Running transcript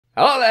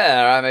Hello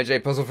there, I'm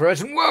AJ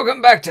PuzzleFerret, and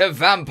welcome back to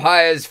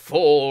Vampires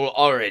Fall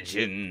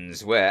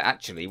Origins, where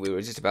actually we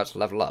were just about to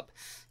level up.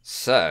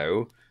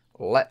 So,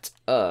 let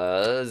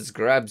us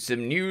grab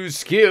some new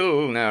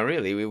skill. Now,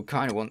 really, we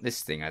kind of want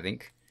this thing, I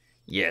think.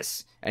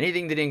 Yes,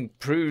 anything that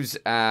improves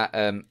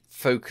our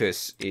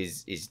focus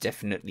is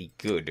definitely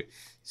good.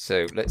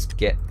 So, let's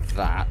get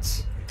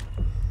that.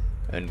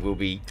 And we'll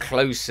be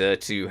closer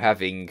to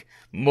having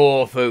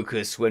more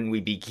focus when we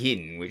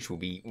begin, which will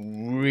be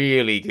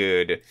really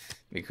good,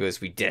 because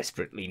we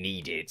desperately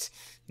need it.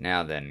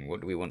 Now then,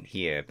 what do we want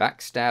here?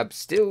 Backstab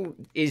still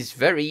is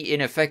very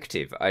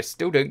ineffective. I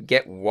still don't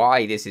get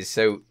why this is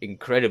so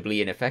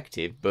incredibly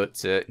ineffective,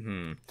 but,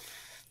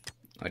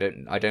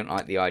 I don't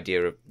like the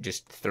idea of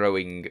just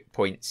throwing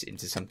points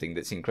into something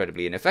that's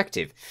incredibly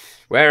ineffective.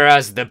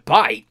 Whereas the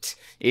bite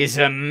is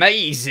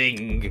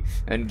amazing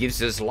and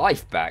gives us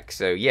life back.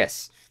 So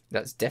yes,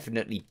 that's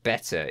definitely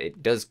better.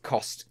 It does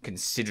cost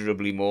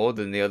considerably more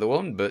than the other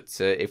one, but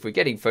if we're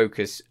getting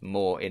focus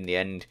more in the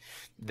end,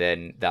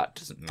 then that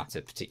doesn't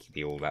matter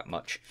particularly all that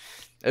much.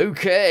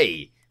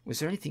 Okay, was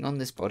there anything on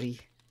this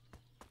body?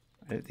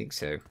 I don't think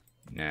so.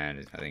 No,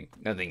 there's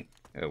nothing.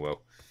 Oh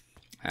well.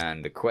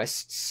 And the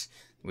quests.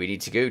 We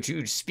need to go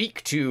to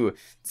speak to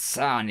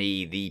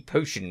Tsani, the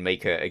potion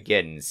maker,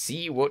 again.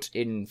 See what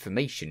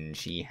information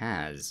she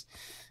has.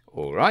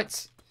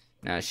 Alright.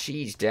 Now,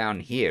 she's down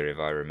here, if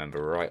I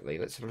remember rightly.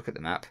 Let's have a look at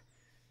the map.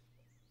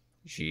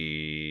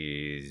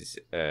 She's...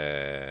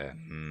 there!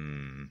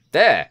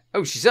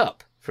 Oh, she's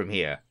up from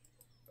here.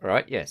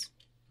 Alright, yes.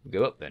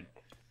 We'll go up then.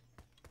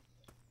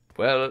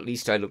 Well, at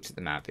least I looked at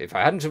the map. If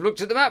I hadn't have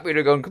looked at the map, we'd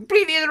have gone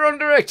completely in the wrong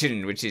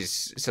direction, which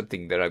is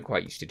something that I'm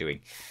quite used to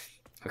doing.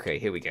 Okay,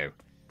 here we go.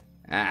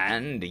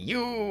 And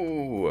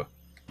you!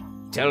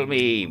 Tell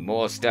me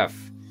more stuff.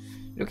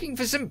 Looking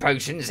for some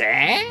potions,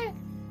 eh?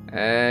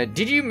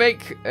 Did you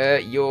make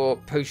your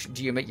potion?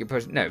 Do you make your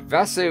potion? No,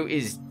 Vaso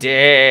is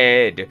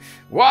dead.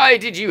 Why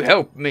did you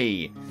help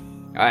me?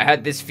 I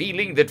had this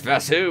feeling that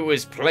Vaso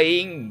was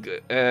playing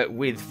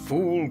with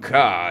fool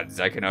cards.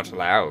 I cannot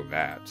allow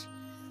that.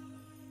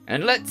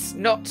 And let's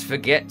not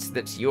forget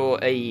that you're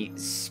a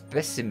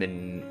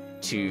specimen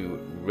too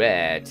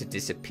rare to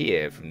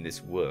disappear from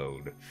this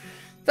world.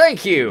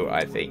 Thank you,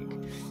 I think.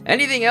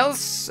 Anything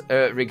else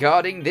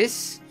regarding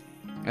this?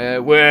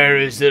 Where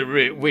is the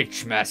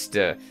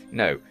Witchmaster?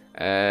 No.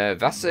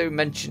 Vaso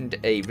mentioned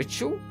a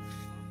ritual.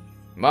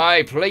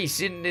 My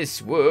place in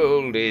this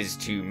world is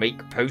to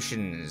make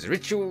potions.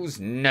 Rituals?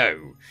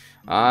 No.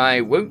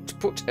 I won't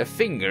put a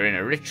finger in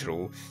a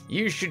ritual.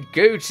 You should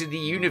go to the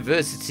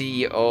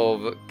University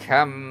of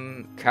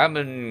Kamengrad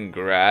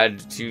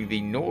to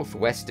the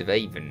northwest of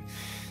Avan.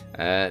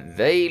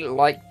 They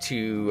like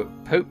to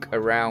poke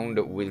around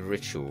with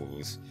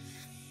rituals.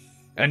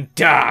 And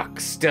dark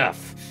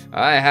stuff.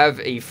 I have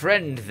a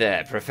friend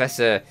there,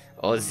 Professor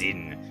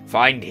Ozin.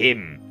 Find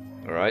him.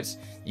 Alright.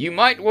 You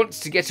might want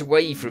to get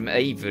away from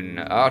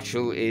Avan.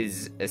 Archel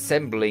is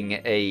assembling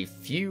a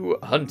few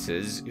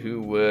hunters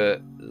who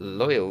were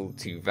loyal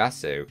to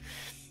Vaso.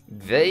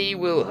 They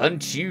will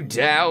hunt you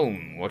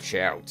down. Watch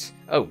out.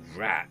 Oh,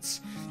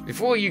 rats.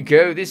 Before you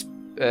go,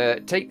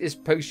 take this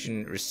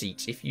potion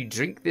receipt. If you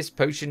drink this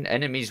potion,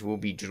 enemies will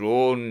be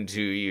drawn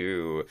to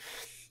you.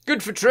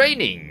 Good for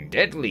training.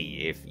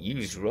 Deadly if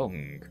used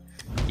wrong.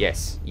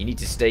 Yes, you need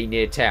to stay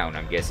near town,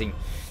 I'm guessing.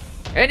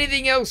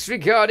 Anything else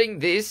regarding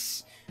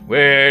this?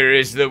 Where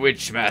is the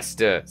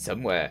Witchmaster?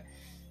 Somewhere.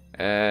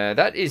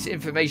 That is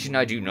information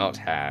I do not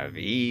have.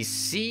 He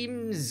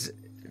seems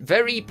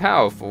very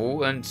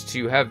powerful and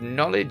to have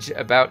knowledge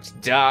about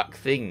dark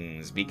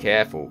things. Be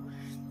careful.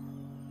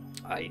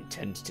 I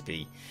intend to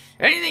be.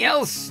 Anything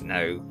else?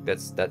 No,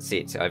 that's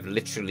it. I've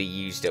literally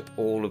used up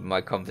all of my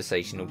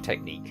conversational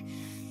technique.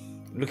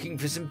 Looking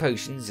for some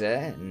potions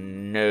there?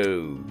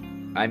 No.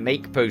 I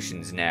make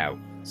potions now,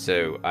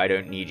 so I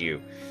don't need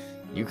you.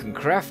 You can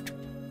craft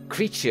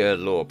creature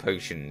lore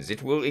potions.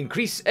 It will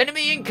increase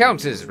enemy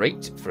encounters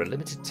rate for a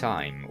limited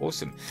time.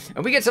 Awesome.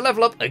 And we get to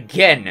level up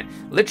again,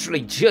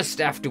 literally just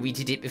after we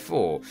did it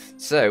before.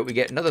 So we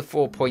get another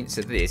 4 points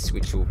of this,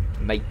 which will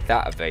make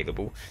that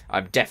available.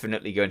 I'm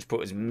definitely going to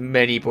put as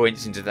many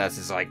points into that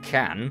as I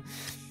can.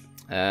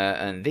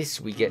 And this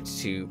we get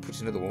to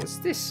put another one. What's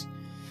this?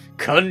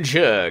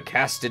 Conjure.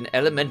 Cast an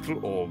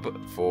elemental orb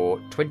for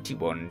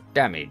 21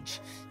 damage.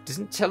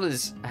 Doesn't tell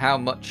us how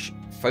much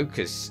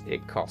focus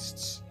it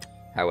costs.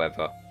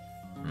 However,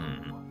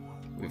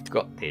 we've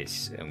got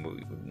this,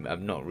 and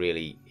I've not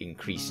really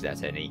increased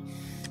that any.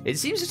 It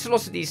seems that a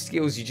lot of these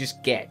skills you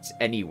just get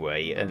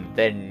anyway, and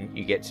then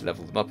you get to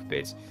level them up a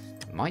bit.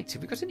 Might?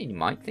 Have we got any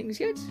might things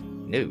yet?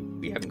 No,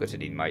 we haven't got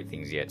any might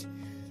things yet.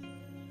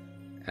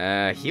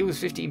 Heals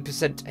 15%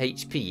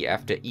 HP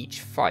after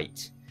each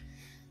fight.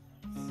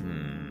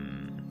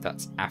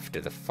 That's after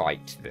the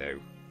fight, though.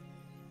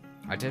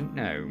 I don't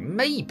know.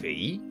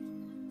 Maybe.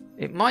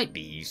 It might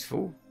be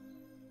useful.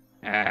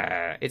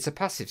 It's a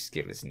passive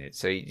skill, isn't it?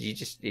 So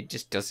it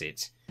just does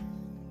it.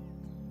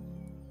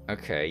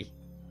 Okay.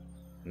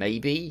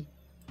 Maybe?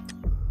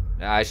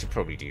 I should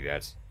probably do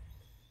that.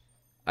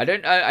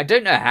 I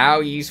don't know how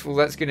useful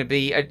that's going to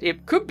be.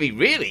 It could be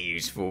really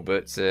useful,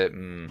 but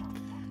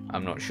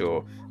I'm not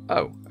sure.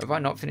 Oh, have I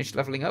not finished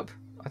leveling up?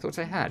 I thought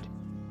I had.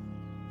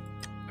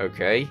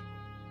 Okay.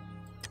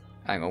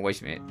 Hang on,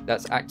 wait a minute.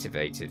 That's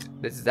activated.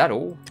 Is that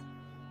all?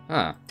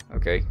 Ah,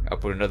 okay. I'll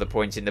put another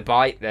point in the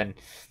bite then,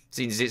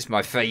 since it's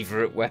my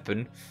favourite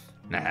weapon.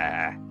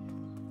 Nah.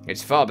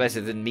 It's far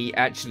better than me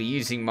actually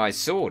using my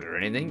sword or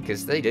anything,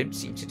 because they don't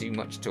seem to do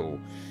much at all.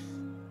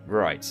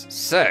 Right,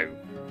 so...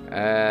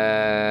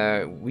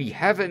 we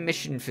have a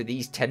mission for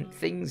these tent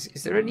things.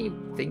 Is there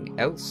anything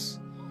else?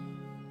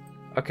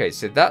 Okay,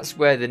 so that's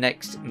where the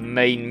next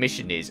main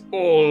mission is,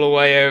 all the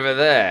way over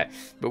there.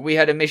 But we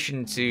had a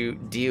mission to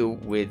deal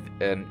with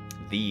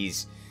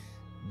these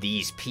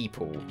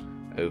people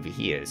over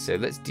here. So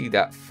let's do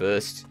that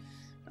first,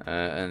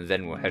 and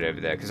then we'll head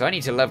over there. Because I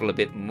need to level a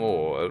bit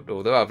more,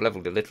 although I've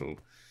leveled a little.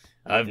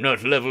 I've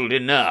not leveled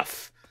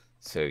enough.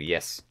 So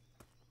yes,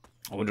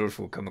 I wonder if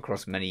we'll come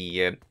across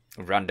many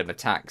random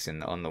attacks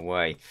on the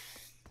way.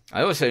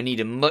 I also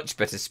need a much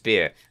better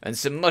spear and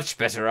some much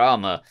better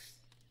armor.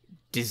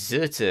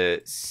 Deserter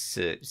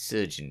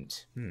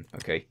sergeant.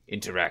 Okay,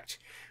 interact.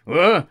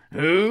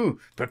 Who?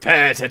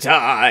 Prepare to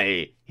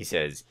die, he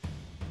says.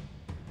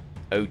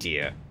 Oh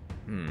dear.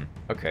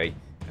 Okay.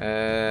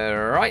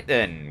 Right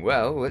then.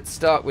 Well, let's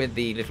start with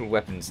the little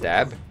weapon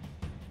stab.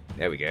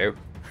 There we go.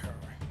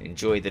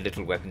 Enjoy the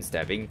little weapon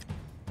stabbing.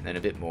 And then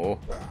a bit more.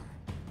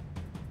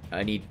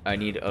 I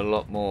need a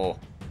lot more.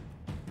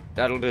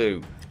 That'll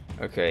do.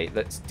 Okay,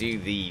 let's do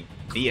the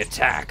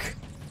attack.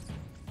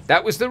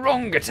 That was the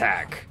wrong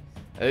attack.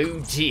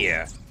 Oh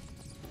dear.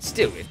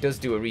 Still, it does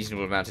do a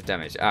reasonable amount of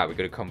damage. Ah, we've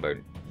got a combo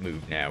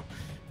move now.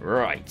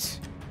 Right.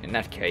 In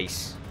that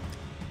case,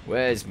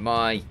 where's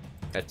my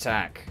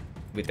attack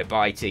with the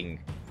biting?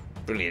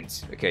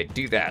 Brilliant. Okay,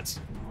 do that.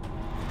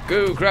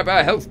 Go grab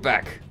our health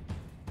back.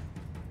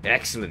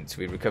 Excellent.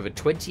 We recovered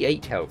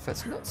 28 health.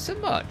 That's not so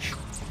much.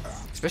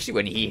 Especially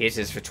when he hit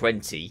us for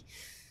 20.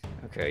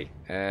 Okay.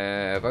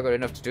 Have I got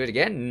enough to do it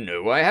again?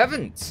 No, I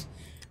haven't.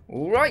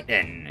 Alright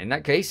then. In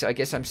that case, I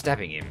guess I'm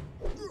stabbing him.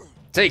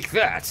 Take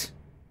that!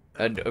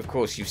 And, of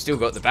course, you've still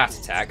got the bat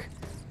attack.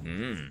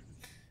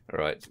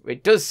 Alright.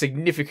 It does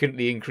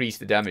significantly increase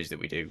the damage that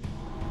we do.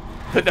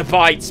 But the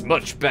bite's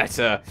much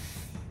better.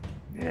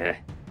 Yeah.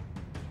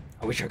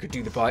 I wish I could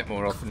do the bite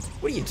more often.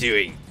 What are you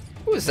doing?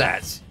 What was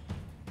that?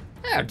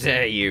 How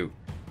dare you?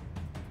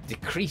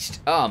 Decreased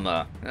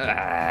armor.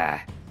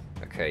 Ah.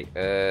 Okay.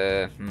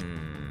 I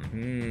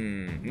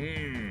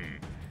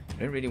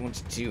don't really want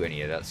to do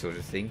any of that sort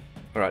of thing.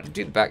 Alright,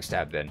 do the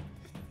backstab then.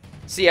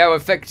 See how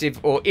effective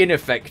or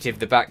ineffective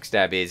the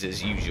backstab is,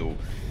 as usual.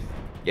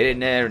 Get in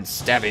there and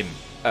stab him.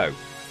 Oh.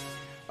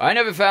 I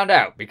never found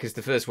out, because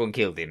the first one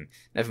killed him.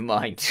 Never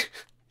mind.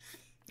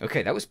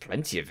 Okay, that was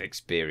plenty of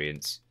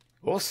experience.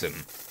 Awesome.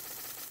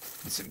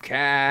 And some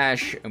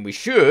cash. And we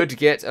should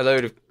get a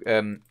load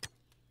of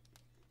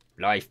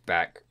life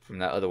back from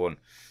that other one.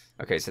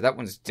 Okay, so that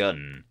one's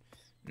done.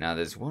 Now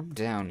there's one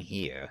down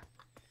here.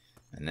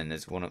 And then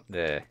there's one up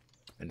there.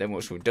 And then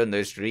once we've done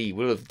those three,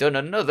 we'll have done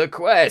another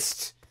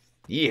quest.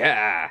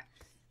 Yeah!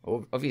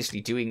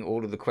 Obviously, doing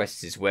all of the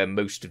quests is where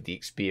most of the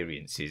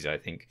experience is, I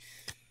think.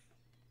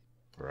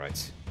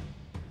 Right.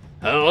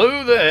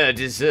 Hello there,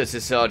 Deserter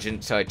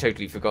Sergeant. I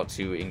totally forgot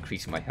to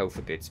increase my health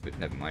a bit, but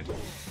never mind.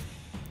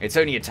 It's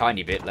only a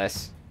tiny bit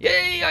less.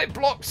 Yay, I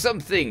blocked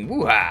something!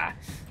 Woo-ha!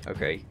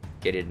 Okay,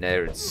 get in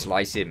there and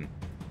slice him.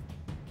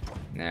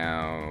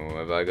 Now,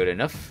 have I got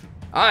enough?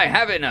 I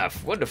have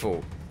enough!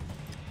 Wonderful.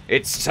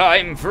 It's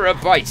time for a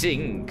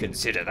biting.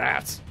 Consider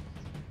that.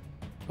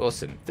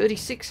 Awesome.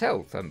 36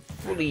 health. I'm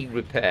fully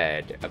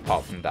repaired,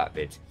 apart from that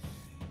bit.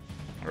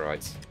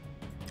 Alright.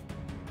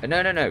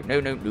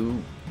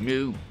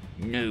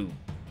 No.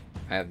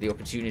 I have the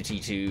opportunity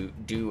to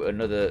do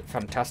another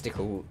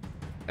fantastical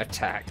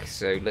attack,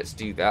 so let's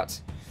do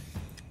that.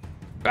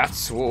 Bat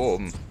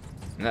Swarm.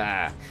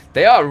 Nah.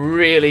 They are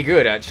really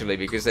good, actually,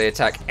 because they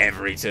attack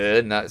every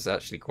turn. That's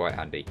actually quite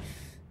handy.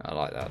 I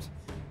like that.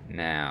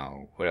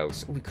 Now, what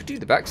else? Oh, we could do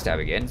the backstab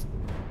again.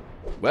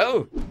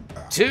 Well,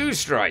 2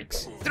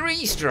 strikes,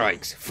 3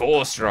 strikes,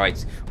 4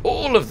 strikes,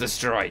 all of the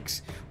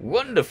strikes.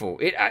 Wonderful.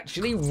 It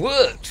actually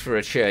worked for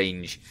a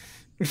change.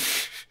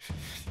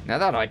 Now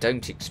that I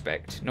don't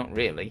expect. Not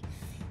really.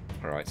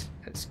 Alright,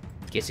 let's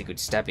get a good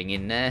stabbing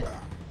in there.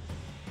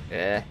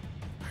 There.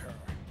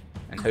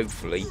 And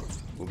hopefully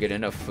we'll get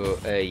enough for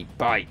a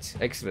bite.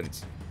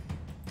 Excellent.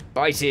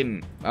 Bite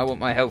him. I want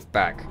my health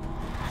back.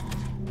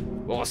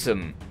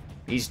 Awesome.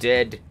 He's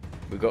dead.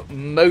 We've got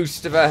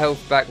most of our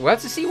health back. We'll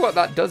have to see what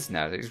that does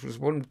now. It was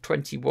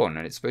 121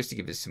 and it's supposed to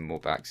give us some more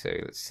back, so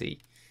let's see.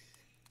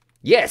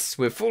 Yes,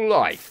 we're full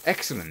life.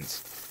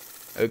 Excellent.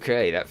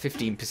 Okay, that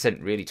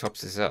 15% really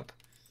tops us up.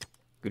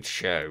 Good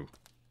show.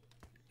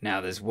 Now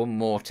there's one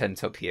more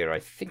tent up here. I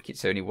think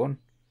it's only one.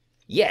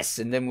 Yes,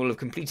 and then we'll have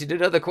completed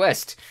another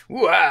quest.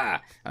 Wah!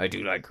 I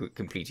do like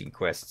completing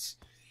quests.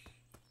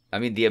 I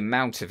mean, the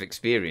amount of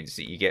experience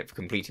that you get for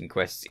completing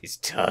quests is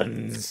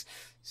tons.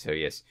 So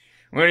yes.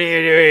 What are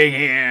you doing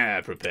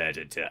here? Prepare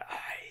to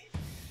die.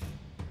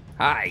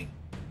 Hi.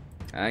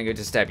 I'm going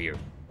to stab you.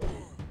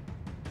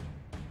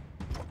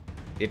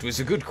 It was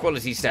a good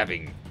quality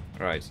stabbing.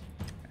 Right.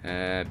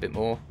 A bit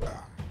more.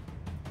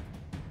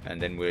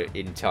 And then we're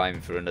in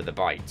time for another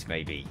bite,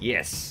 maybe.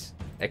 Yes.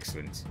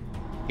 Excellent.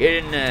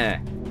 Get in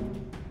there.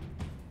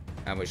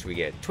 How much do we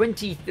get?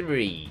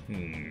 23.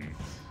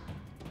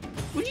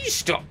 Would you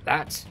stop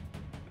that?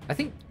 I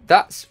think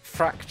that's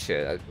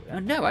fracture.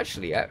 No,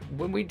 actually,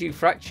 when we do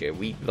fracture,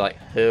 we, like,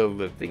 hurl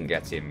the thing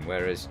at him,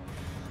 whereas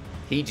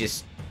he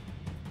just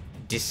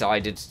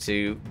decided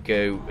to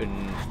go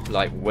and,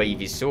 like, wave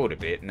his sword a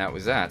bit, and that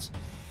was that.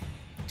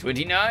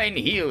 29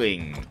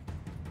 healing.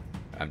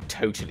 I'm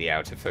totally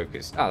out of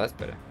focus. Oh, that's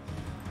better.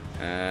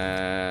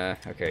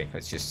 Okay,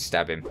 let's just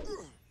stab him.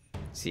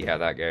 See how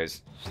that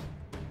goes.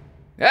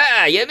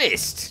 Ah, you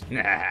missed.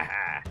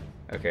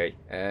 Okay,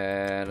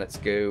 let's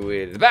go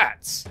with the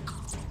bats.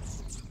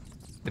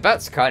 The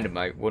bat's kind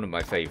of one of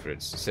my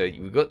favourites. So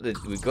we've got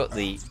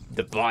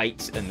the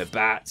bite and the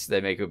bats. They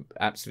make an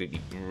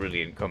absolutely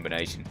brilliant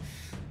combination.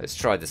 Let's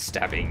try the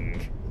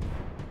stabbing.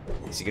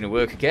 Is it going to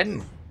work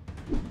again?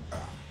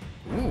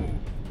 Ooh,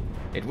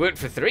 it worked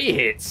for 3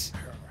 hits.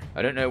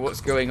 I don't know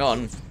what's going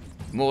on.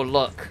 More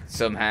luck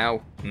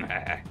somehow.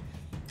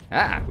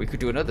 Ah, we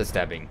could do another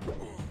stabbing.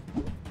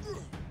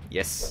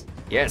 Yes,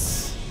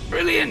 yes,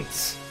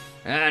 brilliant.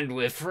 And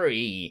we're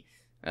free.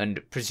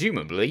 And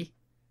presumably,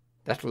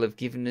 that'll have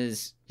given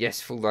us,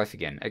 yes, full life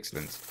again.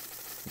 Excellent.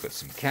 We've got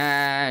some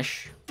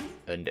cash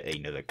and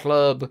another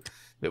club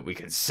that we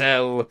can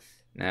sell.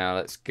 Now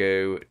let's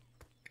go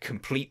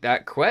complete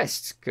that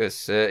quest,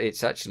 because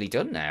it's actually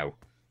done now.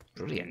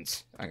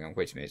 Brilliant. Hang on,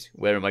 wait a minute.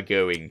 Where am I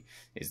going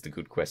is the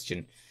good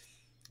question.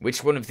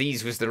 Which one of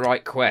these was the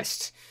right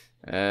quest?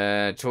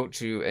 Talk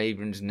to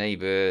Abram's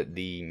neighbour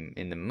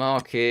in the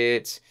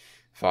market.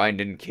 Find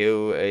and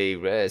kill a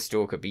rare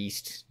stalker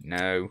beast.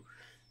 No.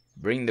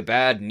 Bring the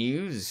bad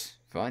news.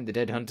 Find the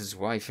dead hunter's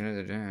wife.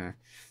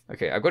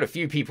 Okay, I've got a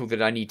few people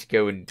that I need to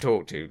go and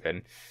talk to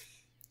then.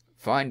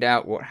 Find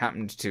out what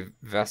happened to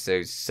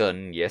Vasso's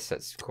son. Yes,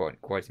 that's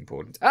quite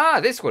important. Ah,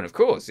 this one, of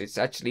course. It's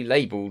actually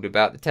labelled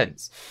about the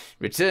tents.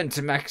 Return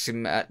to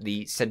Maxim at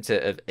the centre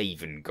of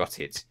Avan. Got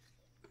it.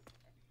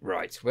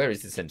 Right, where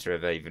is the centre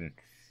of Avan?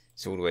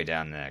 It's all the way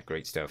down there.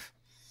 Great stuff.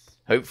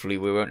 Hopefully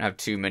we won't have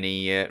too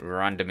many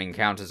random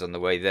encounters on the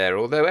way there.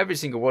 Although every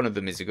single one of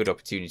them is a good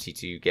opportunity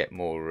to get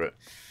more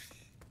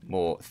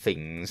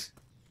things.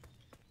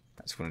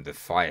 That's one of the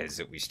fires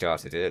that we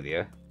started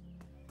earlier.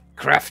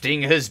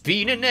 Crafting has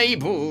been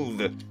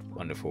enabled!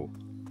 Wonderful.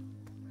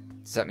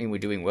 Does that mean we're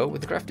doing well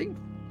with the crafting?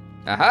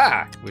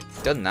 Aha!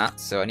 We've done that,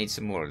 so I need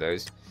some more of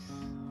those.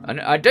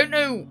 And I don't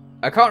know...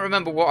 I can't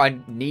remember what I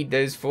need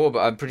those for, but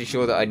I'm pretty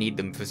sure that I need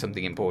them for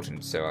something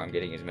important, so I'm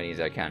getting as many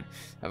as I can.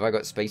 Have I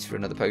got space for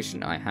another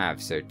potion? I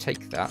have, so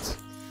take that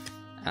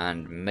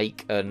and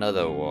make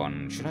another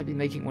one. Should I be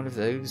making one of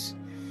those?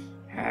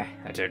 I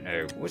don't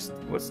know. What's...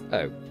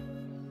 Oh.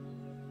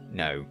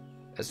 No.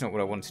 That's not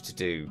what I wanted to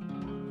do.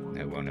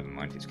 No, well, never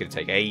mind. It's going to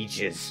take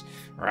ages.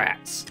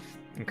 Rats.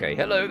 Okay,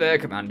 hello there,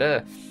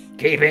 Commander.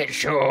 Keep it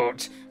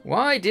short.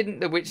 Why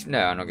didn't the witch... No,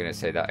 I'm not going to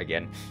say that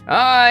again.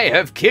 I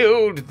have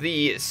killed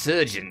the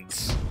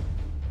sergeant.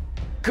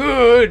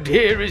 Good,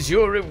 here is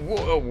your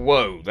reward. Oh,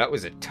 whoa, that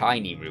was a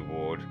tiny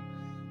reward.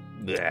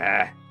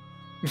 Blah.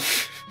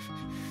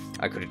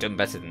 I could have done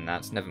better than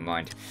that. Never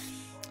mind.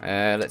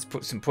 Let's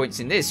put some points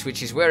in this,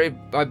 which is where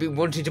I've been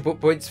wanting to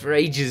put points for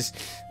ages.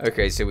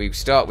 Okay, so we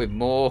start with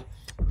more.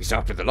 We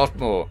start with a lot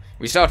more.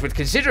 We start with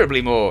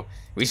considerably more.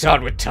 We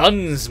start with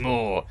tons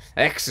more.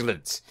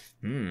 Excellent.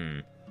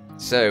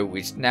 So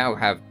we now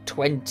have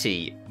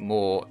 20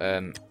 more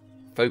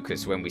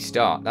focus when we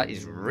start. That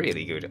is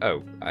really good.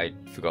 Oh, I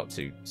forgot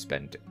to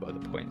spend other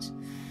points.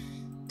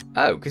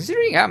 Oh,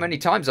 considering how many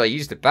times I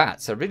use the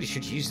bats, I really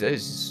should use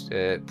those.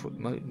 Put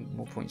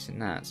more points in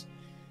that.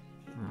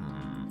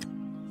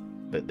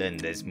 But then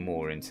there's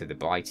more into the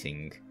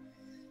biting.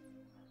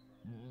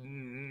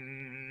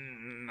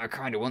 I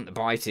kind of want the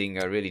biting,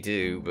 I really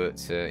do,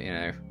 but, you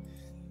know.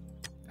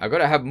 I've got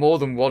to have more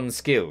than one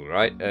skill,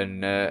 right?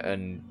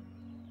 And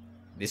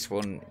this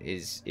one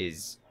is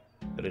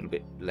a little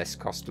bit less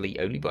costly,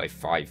 only by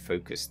 5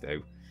 focus,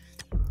 though.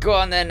 Go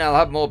on, then, I'll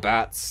have more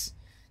bats.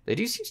 They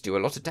do seem to do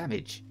a lot of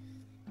damage.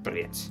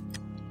 Brilliant.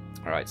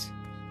 Alright,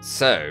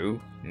 so,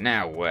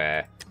 now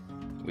where?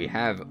 We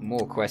have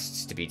more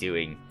quests to be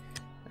doing.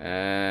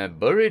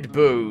 Buried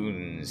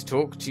Bones.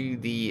 Talk to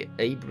the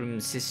Abram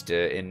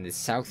sister in the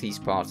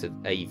southeast part of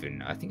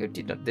Avan. I think I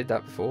did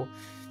that before.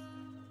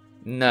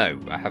 No,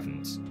 I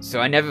haven't. So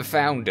I never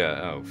found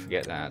her. Oh,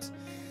 forget that.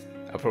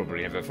 I'll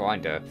probably never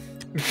find her.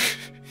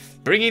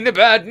 Bringing the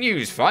bad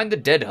news. Find the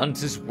dead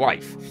hunter's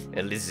wife,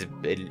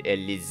 Elizabeth,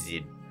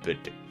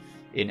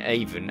 in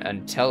Avan,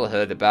 and tell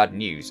her the bad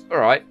news.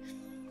 Alright.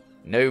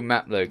 No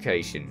map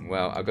location.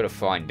 Well, I've got to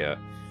find her.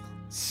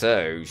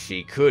 So,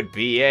 she could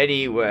be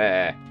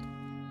anywhere.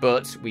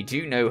 But we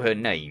do know her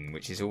name,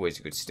 which is always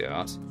a good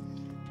start.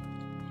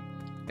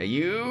 Are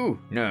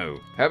you? No.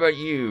 How about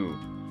you?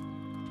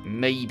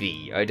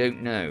 Maybe. I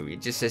don't know.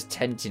 It just says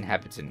tent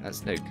inhabitant.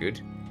 That's no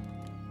good.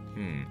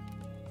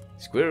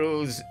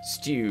 Squirrels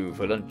stew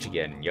for lunch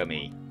again.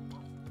 Yummy.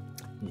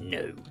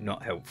 No,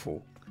 not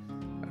helpful.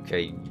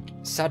 Okay.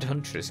 Sad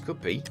huntress.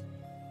 Could be.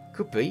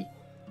 Could be.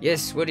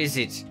 Yes, what is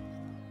it?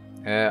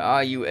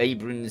 Are you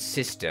Abram's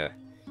sister?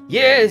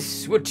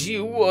 Yes, what do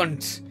you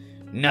want?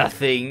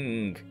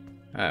 Nothing.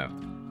 Oh.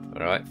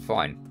 Alright,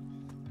 fine.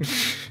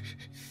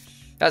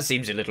 That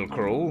seems a little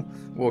cruel.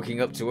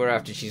 Walking up to her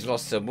after she's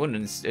lost someone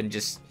and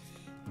just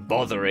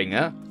bothering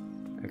her.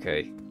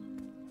 Okay.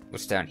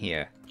 What's down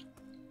here?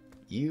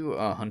 You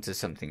are hunter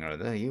something or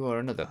other. You are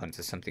another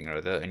hunter something or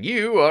other. And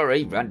you are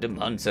a random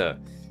hunter.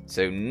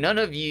 So none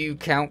of you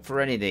count for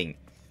anything.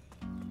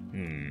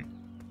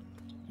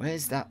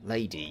 Where's that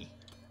lady?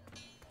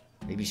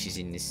 Maybe she's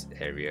in this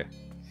area.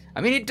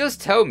 I mean, it does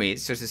tell me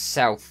it's sort of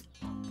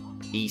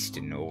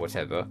southeastern or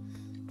whatever.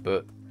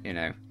 But, you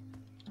know.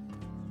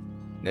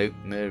 Nope,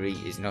 Murray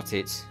is not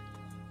it.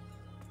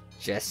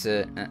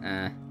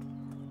 Jessa,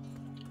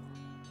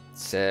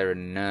 Sarah,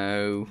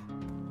 no.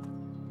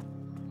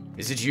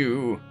 Is it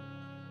you?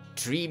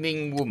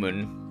 Dreaming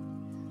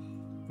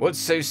woman. What's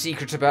so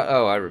secret about...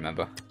 Oh, I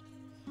remember.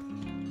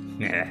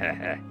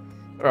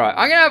 Alright,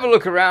 I'm going to have a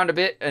look around a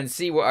bit and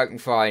see what I can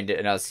find,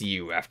 and I'll see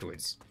you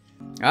afterwards.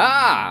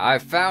 Ah, I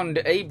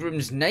found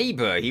Abram's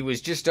neighbour. He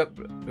was just up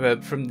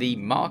from the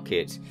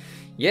market.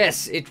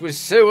 Yes, it was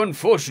so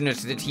unfortunate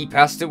that he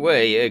passed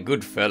away, a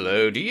good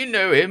fellow. Do you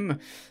know him?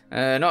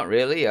 Not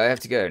really. I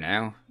have to go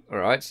now.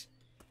 Alright.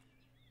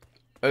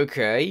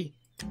 Okay.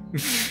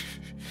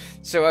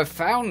 So I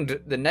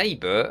found the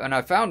neighbour, and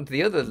I found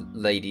the other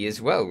lady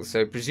as well.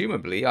 So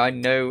presumably I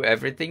know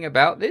everything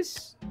about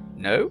this?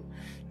 No?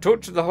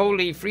 Talk to the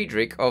Holy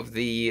Friedrich of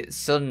the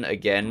Sun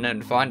again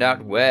and find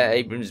out where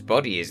Abram's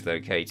body is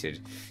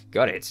located.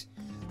 Got it.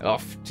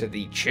 Off to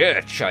the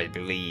church, I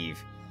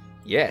believe.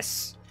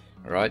 Yes.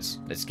 Alright,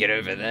 let's get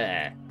over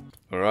there.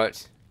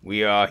 Alright,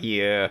 we are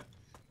here.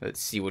 Let's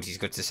see what he's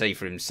got to say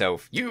for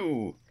himself.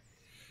 You!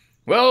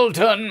 Well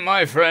done,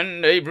 my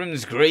friend.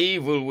 Abram's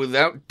grave will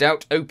without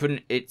doubt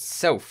open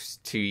itself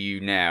to you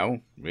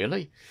now.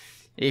 Really?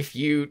 If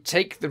you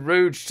take the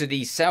road to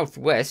the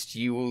southwest,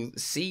 you will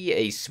see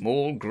a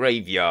small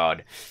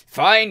graveyard.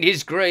 Find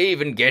his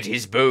grave and get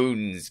his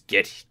bones.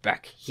 Get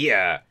back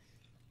here.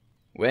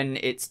 When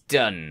it's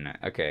done.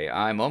 Okay,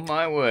 I'm on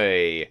my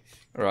way.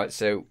 Alright,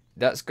 so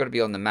that's got to be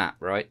on the map,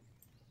 right?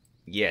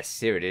 Yes,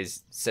 here it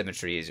is.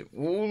 Cemetery is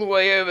all the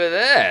way over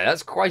there.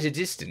 That's quite a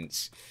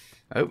distance.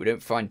 I hope we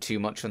don't find too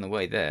much on the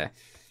way there.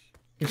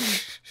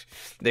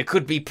 There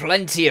could be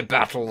plenty of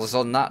battles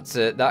on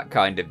that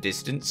kind of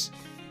distance.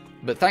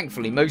 But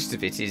thankfully, most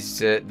of it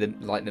is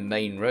like the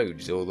main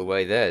roads all the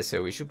way there,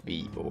 so we should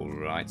be all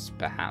right,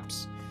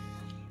 perhaps.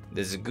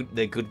 There's a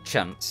good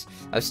chance.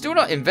 I've still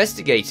not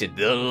investigated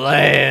the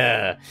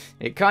lair.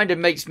 It kind of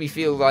makes me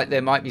feel like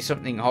there might be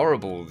something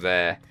horrible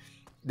there.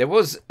 There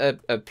was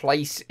a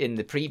place in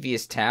the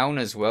previous town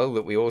as well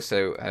that we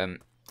also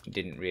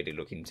didn't really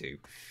look into.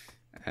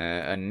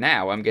 And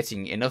now I'm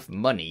getting enough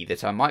money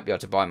that I might be able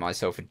to buy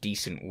myself a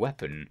decent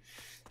weapon,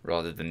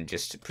 rather than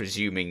just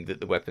presuming that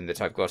the weapon that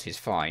I've got is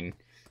fine,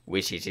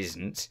 which it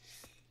isn't.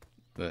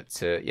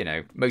 But, you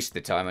know, most of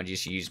the time I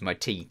just use my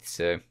teeth,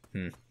 so...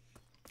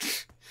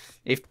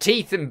 If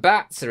teeth and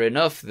bats are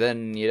enough,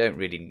 then you're not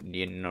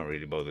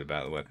really bothered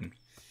about the weapon.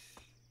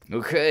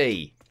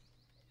 Okay.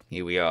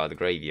 Here we are, the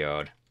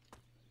graveyard.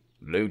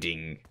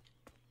 Loading.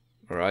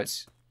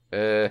 Alright.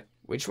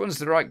 Which one's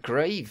the right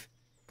grave?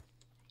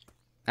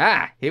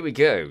 Ah, here we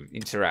go.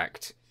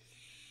 Interact.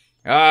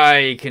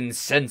 I can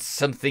sense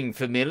something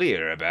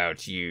familiar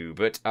about you,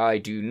 but I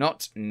do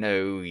not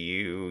know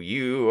you.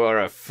 You are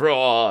a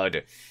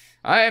fraud.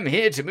 I am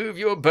here to move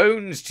your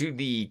bones to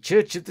the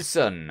Church of the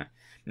Sun.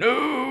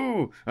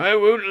 No, I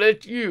won't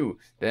let you.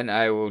 Then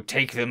I will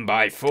take them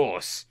by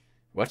force.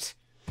 What?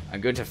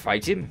 I'm going to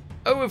fight him?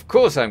 Oh, of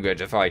course I'm going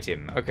to fight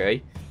him.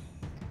 Okay.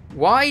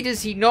 Why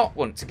does he not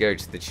want to go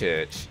to the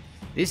church?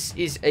 This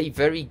is a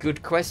very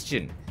good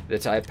question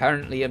that I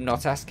apparently am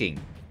not asking.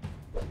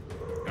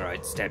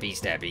 Alright, stabby,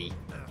 stabby.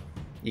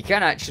 You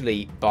can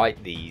actually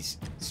bite these,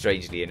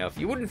 strangely enough.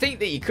 You wouldn't think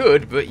that you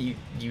could, but you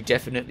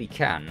definitely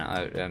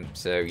can.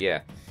 So,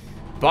 yeah.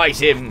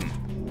 Bite him!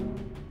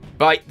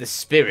 Bite the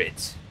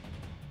spirit.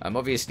 I'm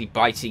obviously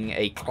biting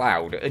a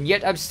cloud, and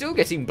yet I'm still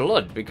getting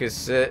blood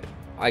because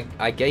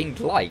I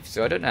gained life,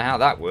 so I don't know how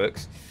that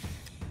works.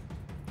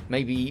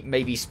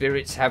 Maybe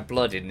spirits have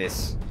blood in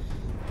this.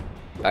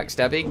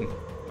 Backstabbing.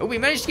 Oh, we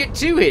managed to get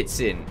 2 hits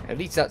in. At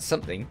least that's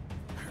something.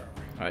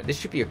 Alright, this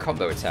should be a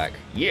combo attack.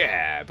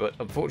 Yeah, but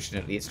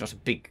unfortunately it's not a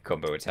big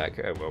combo attack.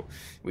 Oh well.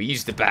 We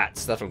use the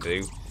bats, that'll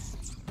do.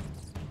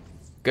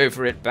 Go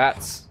for it,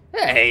 bats.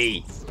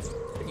 Hey!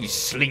 You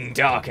sling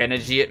dark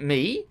energy at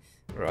me?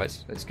 Right,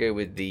 let's go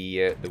with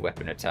the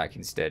weapon attack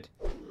instead.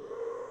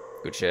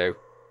 Good show.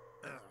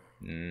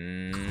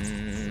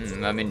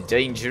 I'm in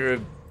danger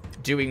of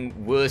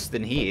doing worse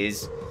than he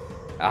is.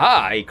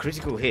 Aha, a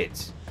critical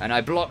hit. And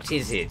I blocked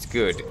his hit.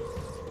 Good.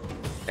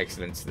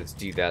 Excellent. Let's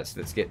do that.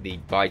 Let's get the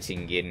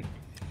biting in.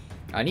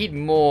 I need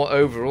more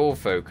overall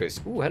focus.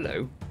 Oh,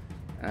 hello.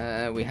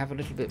 We have a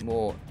little bit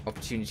more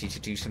opportunity to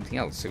do something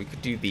else. So we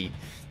could do the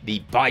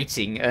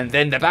biting and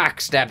then the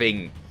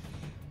backstabbing.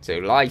 So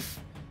life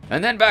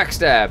and then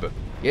backstab.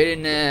 Get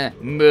in there.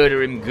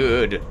 Murder him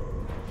good.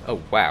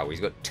 Oh, wow. He's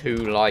got 2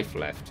 life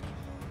left.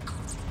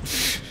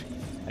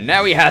 And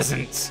now he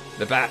hasn't.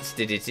 The bats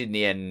did it in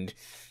the end.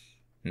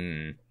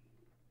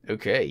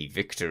 Okay,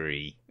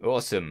 victory.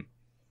 Awesome.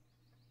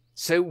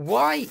 So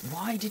why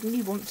didn't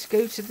he want to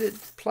go to the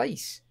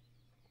place?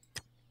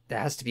 There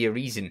has to be a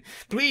reason.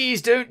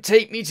 Please don't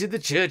take me to the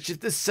Church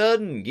of the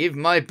Sun. Give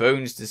my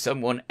bones to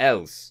someone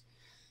else.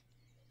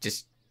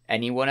 Just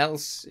anyone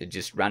else?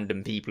 Just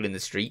random people in the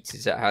streets?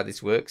 Is that how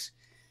this works?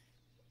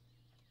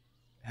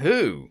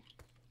 Who?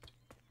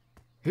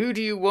 Who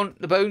do you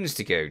want the bones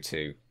to go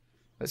to?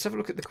 Let's have a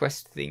look at the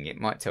quest thing. It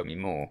might tell me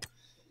more.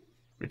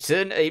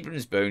 Return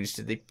Abram's bones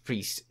to the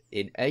priest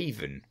in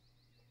Avan.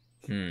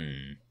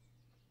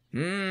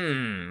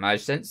 I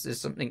sense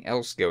there's something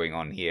else going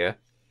on here.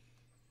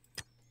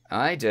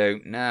 I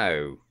don't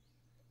know.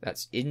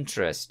 That's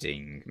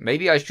interesting.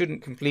 Maybe I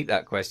shouldn't complete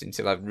that quest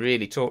until I've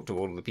really talked to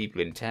all the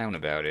people in town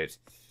about it.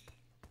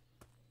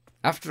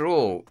 After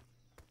all,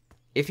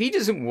 if he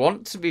doesn't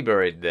want to be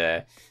buried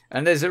there,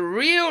 and there's a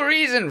real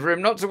reason for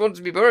him not to want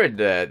to be buried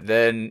there,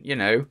 then, you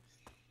know,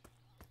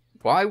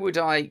 why would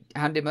I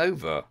hand him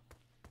over?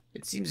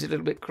 It seems a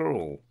little bit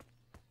cruel.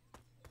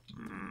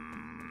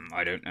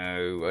 I don't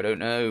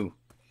know.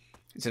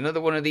 It's another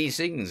one of these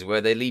things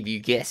where they leave you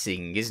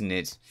guessing, isn't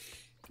it?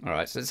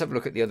 Alright, so let's have a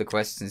look at the other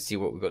quests and see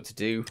what we've got to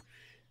do.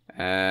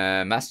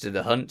 Master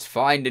the hunt.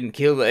 Find and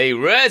kill a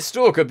rare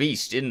stalker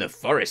beast in the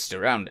forest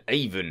around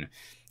Avan.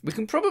 We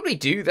can probably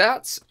do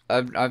that.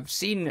 I've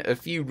seen a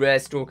few rare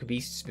stalker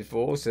beasts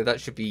before, so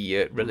that should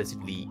be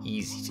relatively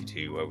easy to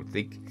do, I would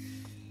think.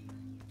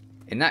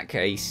 In that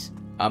case,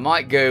 I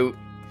might go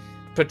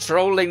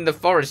patrolling the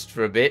forest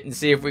for a bit and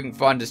see if we can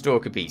find a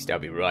stalker beast. I'll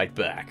be right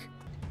back.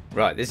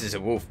 Right, this is a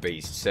wolf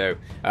beast, so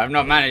I've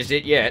not managed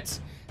it yet.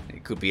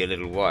 It could be a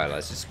little while,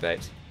 I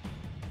suspect.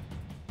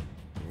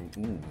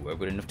 Ooh, I've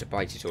got enough to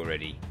bite it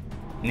already.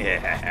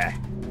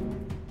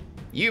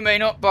 You may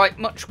not bite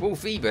much,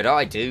 Wolfie, but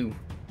I do.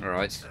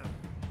 Alright.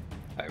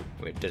 Oh,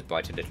 well, it does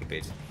bite a little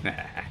bit.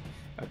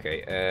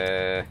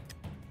 Okay,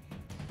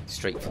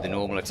 straight for the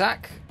normal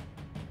attack.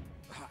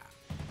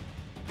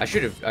 I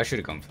should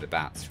have gone for the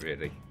bats,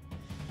 really.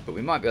 But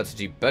we might be able to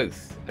do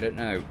both. I don't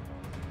know.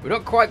 We've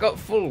not quite got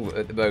full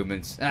at the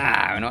moment.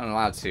 We're not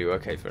allowed to.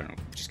 Okay, fair enough.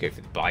 Just go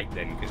for the bite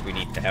then, because we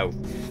need the health.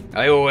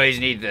 I always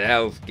need the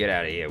health. Get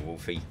out of here,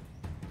 Wolfie.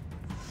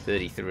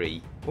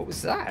 33. What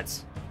was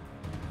that?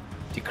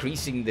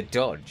 Decreasing the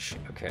dodge.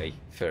 Okay,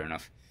 fair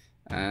enough.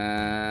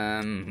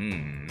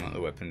 Not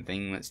the weapon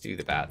thing. Let's do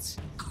the bats.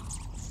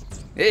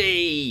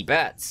 Hey,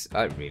 bats!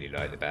 I really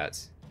like the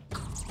bats.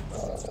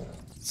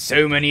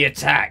 So many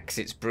attacks.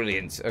 It's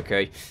brilliant.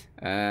 Okay.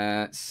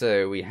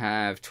 So we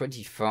have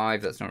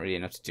 25. That's not really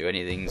enough to do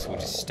anything, so we'll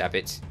just stab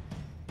it.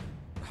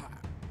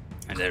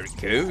 And there it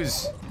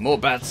goes. More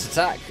bats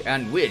attack,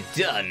 and we're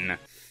done.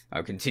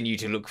 I'll continue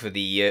to look for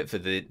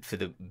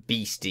the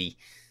beastie.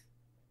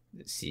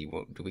 Let's see,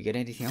 what do we get?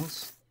 Anything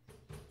else?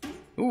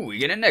 Ooh, we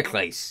get a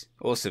necklace.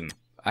 Awesome.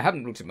 I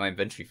haven't looked at my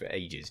inventory for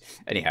ages.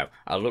 Anyhow,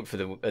 I'll look for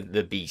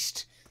the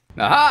beast.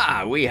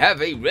 Aha! We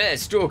have a rare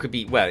stalker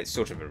beast. Well, it's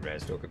sort of a rare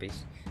stalker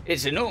beast.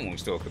 It's a normal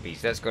stalker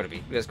beast. That's got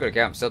to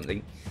count for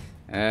something.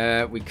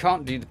 We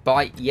can't do the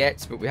bite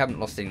yet, but we haven't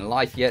lost any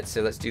life yet.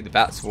 So let's do the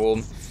bat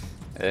swarm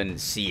and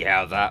see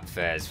how that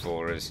fares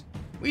for us.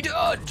 We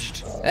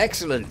dodged.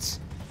 Excellent.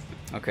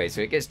 Okay,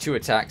 so it gets 2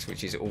 attacks,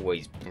 which is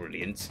always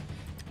brilliant.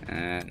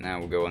 Now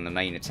we'll go on the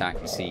main attack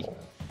and see.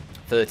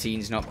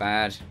 13's not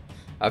bad.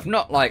 I've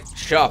not like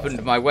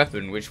sharpened my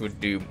weapon, which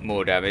would do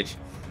more damage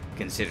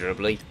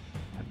considerably.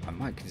 I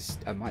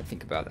might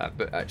think about that,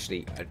 but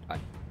actually,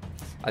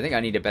 I think I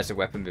need a better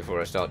weapon before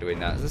I start doing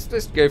that.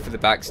 Let's go for the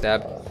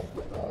backstab.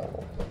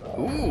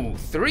 Ooh,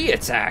 3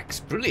 attacks,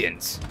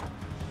 brilliant.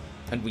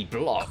 And we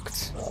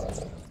blocked.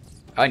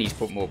 I need to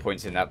put more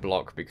points in that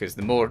block because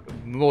the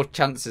more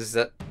chances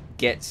that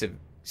gets of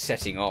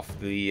setting off,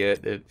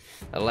 the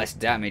less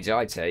damage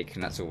I take,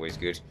 and that's always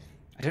good.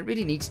 I don't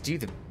really need to do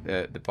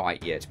the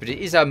bite yet, but it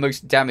is our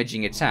most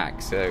damaging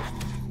attack, so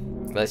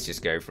let's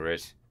just go for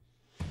it.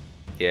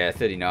 Yeah,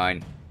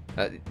 39.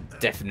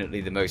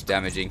 Definitely the most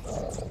damaging.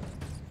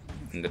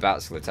 And the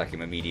bats will attack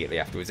him immediately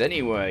afterwards.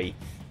 Anyway,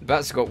 the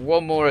bats have got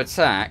 1 more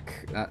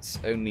attack. That's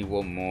only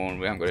 1 more, and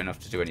we haven't got enough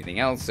to do anything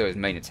else, so his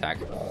main attack.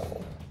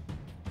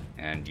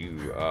 And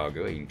you are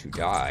going to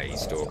die,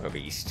 Stalker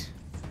Beast.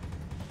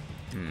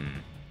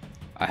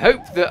 I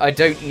hope that I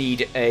don't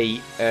need a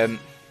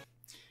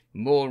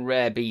more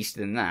rare beast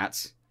than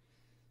that.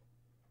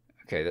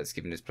 Okay, that's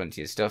given us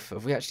plenty of stuff.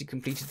 Have we actually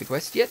completed the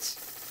quest yet?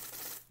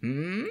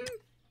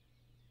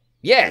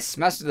 Yes,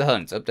 Master the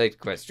Hunt. Updated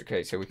quest.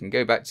 Okay, so we can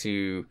go back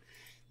to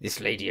this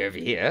lady over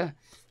here,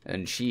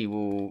 and she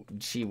will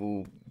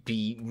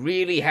be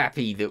really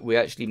happy that we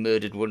actually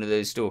murdered one of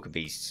those stalker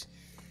beasts.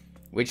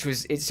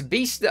 it's a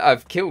beast that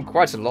I've killed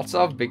quite a lot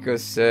of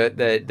because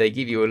they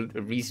give you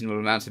a reasonable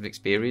amount of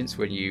experience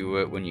when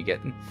you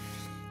get them.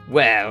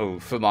 Well,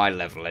 for my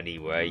level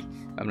anyway.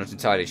 I'm not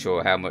entirely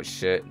sure how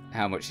much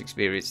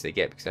experience they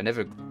get because I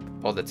never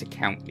bother to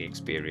count the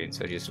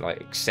experience. I just like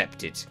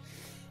accept it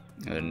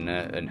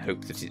and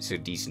hope that it's a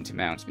decent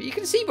amount. But you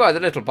can see by the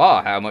little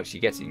bar how much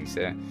you're getting,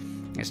 so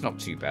it's not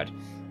too bad.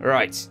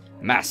 Right,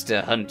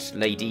 Master Hunt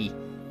Lady.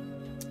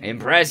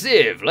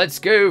 Impressive! Let's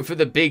go for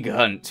the big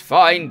hunt.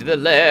 Find the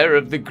lair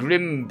of the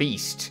grim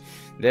beast.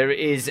 There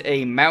is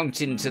a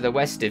mountain to the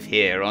west of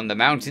here. On the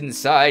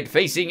mountainside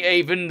facing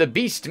Avan, the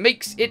beast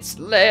makes its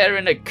lair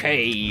in a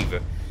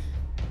cave.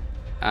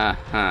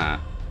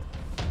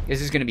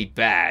 This is going to be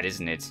bad,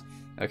 isn't it?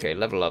 Okay,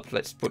 level up.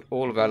 Let's put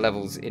all of our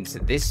levels into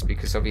this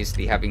because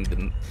obviously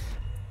having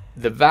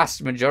the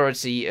vast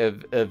majority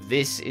of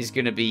this is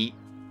going to be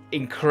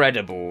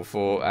incredible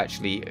for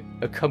actually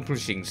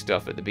accomplishing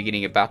stuff at the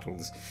beginning of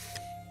battles.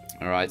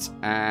 Alright,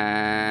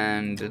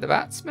 and the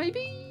bats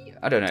maybe?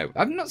 I don't know.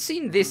 I've not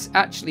seen this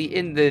actually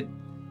in the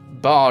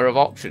bar of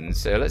options,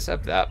 so let's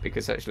have that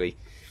because actually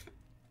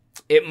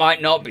it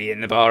might not be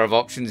in the bar of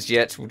options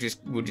yet. We'll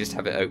just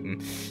have it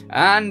open.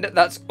 And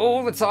that's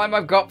all the time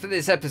I've got for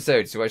this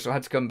episode, so I shall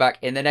have to come back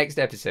in the next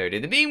episode.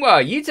 In the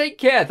meanwhile, you take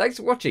care. Thanks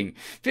for watching.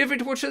 Feel free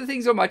to watch other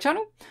things on my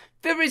channel.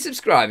 Feel free to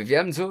subscribe if you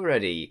haven't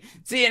already.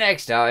 See you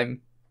next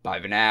time.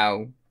 Bye for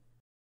now.